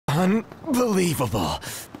Unbelievable.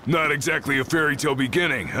 Not exactly a fairy tale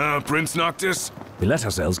beginning, huh, Prince Noctis? We let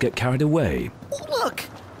ourselves get carried away. Look,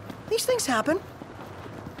 these things happen.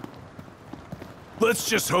 Let's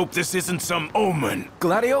just hope this isn't some omen.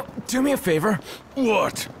 Gladio, do me a favor.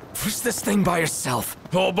 What? Push this thing by yourself.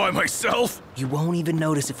 All by myself? You won't even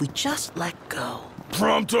notice if we just let go.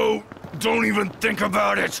 Prompto, don't even think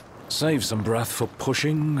about it. Save some breath for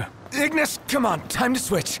pushing. Ignis, come on, time to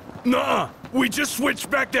switch. Nuh-uh, we just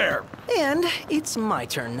switched back there. And it's my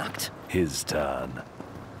turn, Noct. His turn.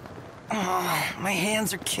 Oh, my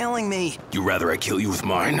hands are killing me. You rather I kill you with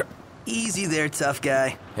mine? Easy there, tough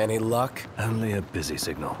guy. Any luck? Only a busy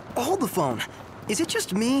signal. Hold the phone. Is it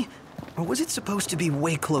just me? Or was it supposed to be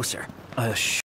way closer? I assure